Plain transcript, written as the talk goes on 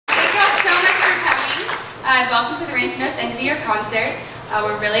Welcome to the Ransom end of the year concert.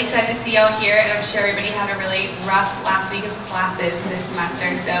 We're really excited to see y'all here, and I'm sure everybody had a really rough last week of classes this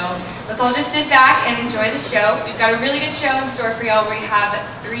semester, so let's all just sit back and enjoy the show. We've got a really good show in store for y'all. We have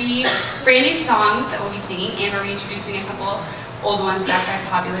 3 brand new songs that we'll be singing, and we're reintroducing a couple old ones back by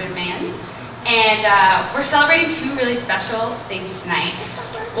popular demand. And we're celebrating 2 really special things tonight.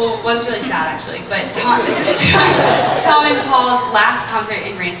 Well, one's really sad actually, but this is Tom and Paul's last concert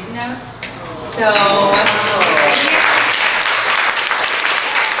in Ransom Notes. So, we're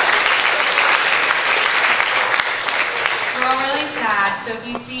all really sad, so if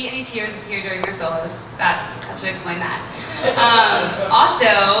you see any tears appear during their solos, that should explain that. Also,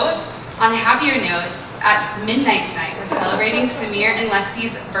 on a happier note, at midnight tonight, we're celebrating Samir and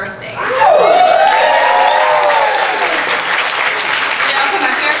Lexi's birthdays. Y'all come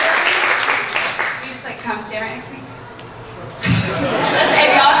up here. We just come stand right next to me.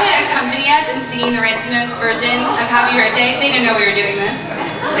 If y'all could accompany us in singing the Ransom Notes version of Happy Birthday, they didn't know we were doing this.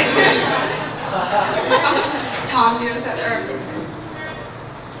 Tom, do us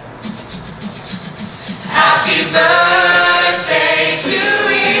Happy birthday to you.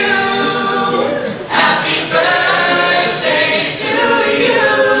 Happy birthday to you.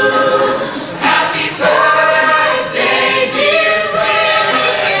 Happy birthday, dear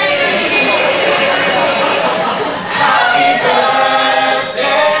Sweetie. Happy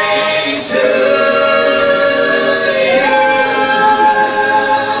birthday to you.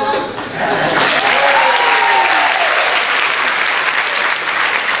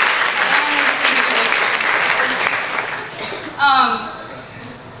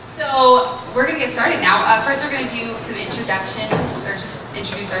 So we're going to get started now. First we're going to do some introductions, or just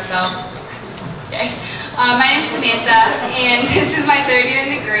introduce ourselves. Okay. My name is Samantha, and this is my 3rd year in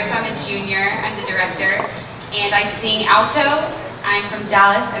the group. I'm a junior, I'm the director, and I sing alto. I'm from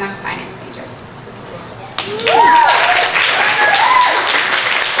Dallas, and I'm a finance major.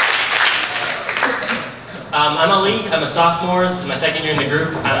 I'm Ali, I'm a sophomore, this is my 2nd year in the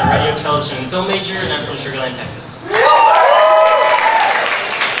group. I'm a radio, television, and film major, and I'm from Sugar Land, Texas.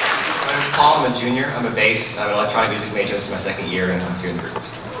 Paul, I'm a junior, I'm a bass, I'm an electronic music major, this is my 2nd year, and I'm here in the group.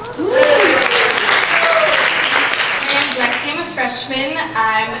 My name's Lexi, I'm a freshman,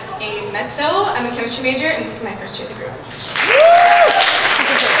 I'm a mezzo, I'm a chemistry major, and this is my 1st year in the group.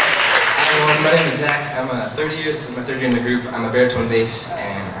 Hi, my name is Zach, I'm a 3rd year, this is my 3rd year in the group, I'm a baritone bass,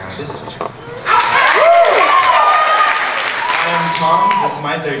 and I'm a physics major. I'm Tom, this is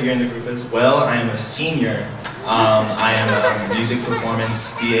my 3rd year in the group as well, I am a senior. I am a music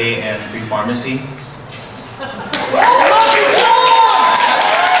performance, DA, and pre-pharmacy.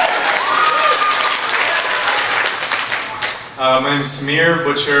 My name is Samir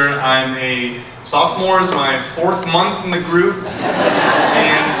Butcher. I'm a sophomore, it's my 4th month in the group,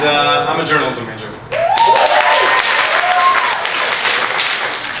 and I'm a journalism major.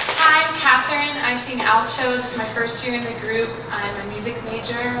 Hi, I'm Catherine, I sing alto, this is my 1st year in the group. I'm a music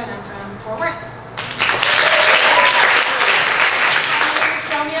major, and I'm from Fort Worth.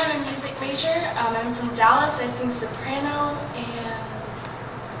 I'm a music major. I'm from Dallas. I sing soprano, and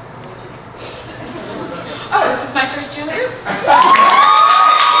this is my 1st year in the group.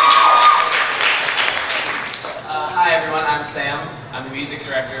 Hi everyone, I'm Sam. I'm the music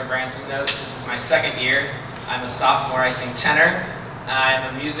director of Ransom Notes. This is my 2nd year. I'm a sophomore. I sing tenor. I'm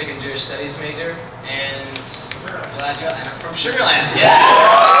a music and Jewish studies major, and I'm from Sugar Land. Yeah.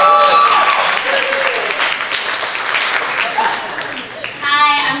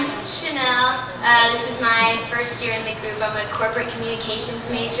 This is my 1st year in the group. I'm a corporate communications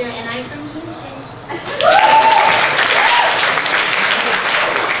major, and I'm from Houston.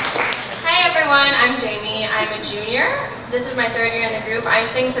 Hi everyone, I'm Jamie. I'm a junior. This is my 3rd year in the group. I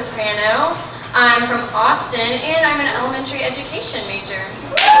sing soprano. I'm from Austin, and I'm an elementary education major.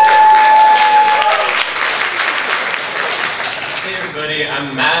 Hey everybody,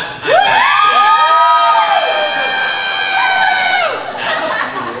 I'm Matt.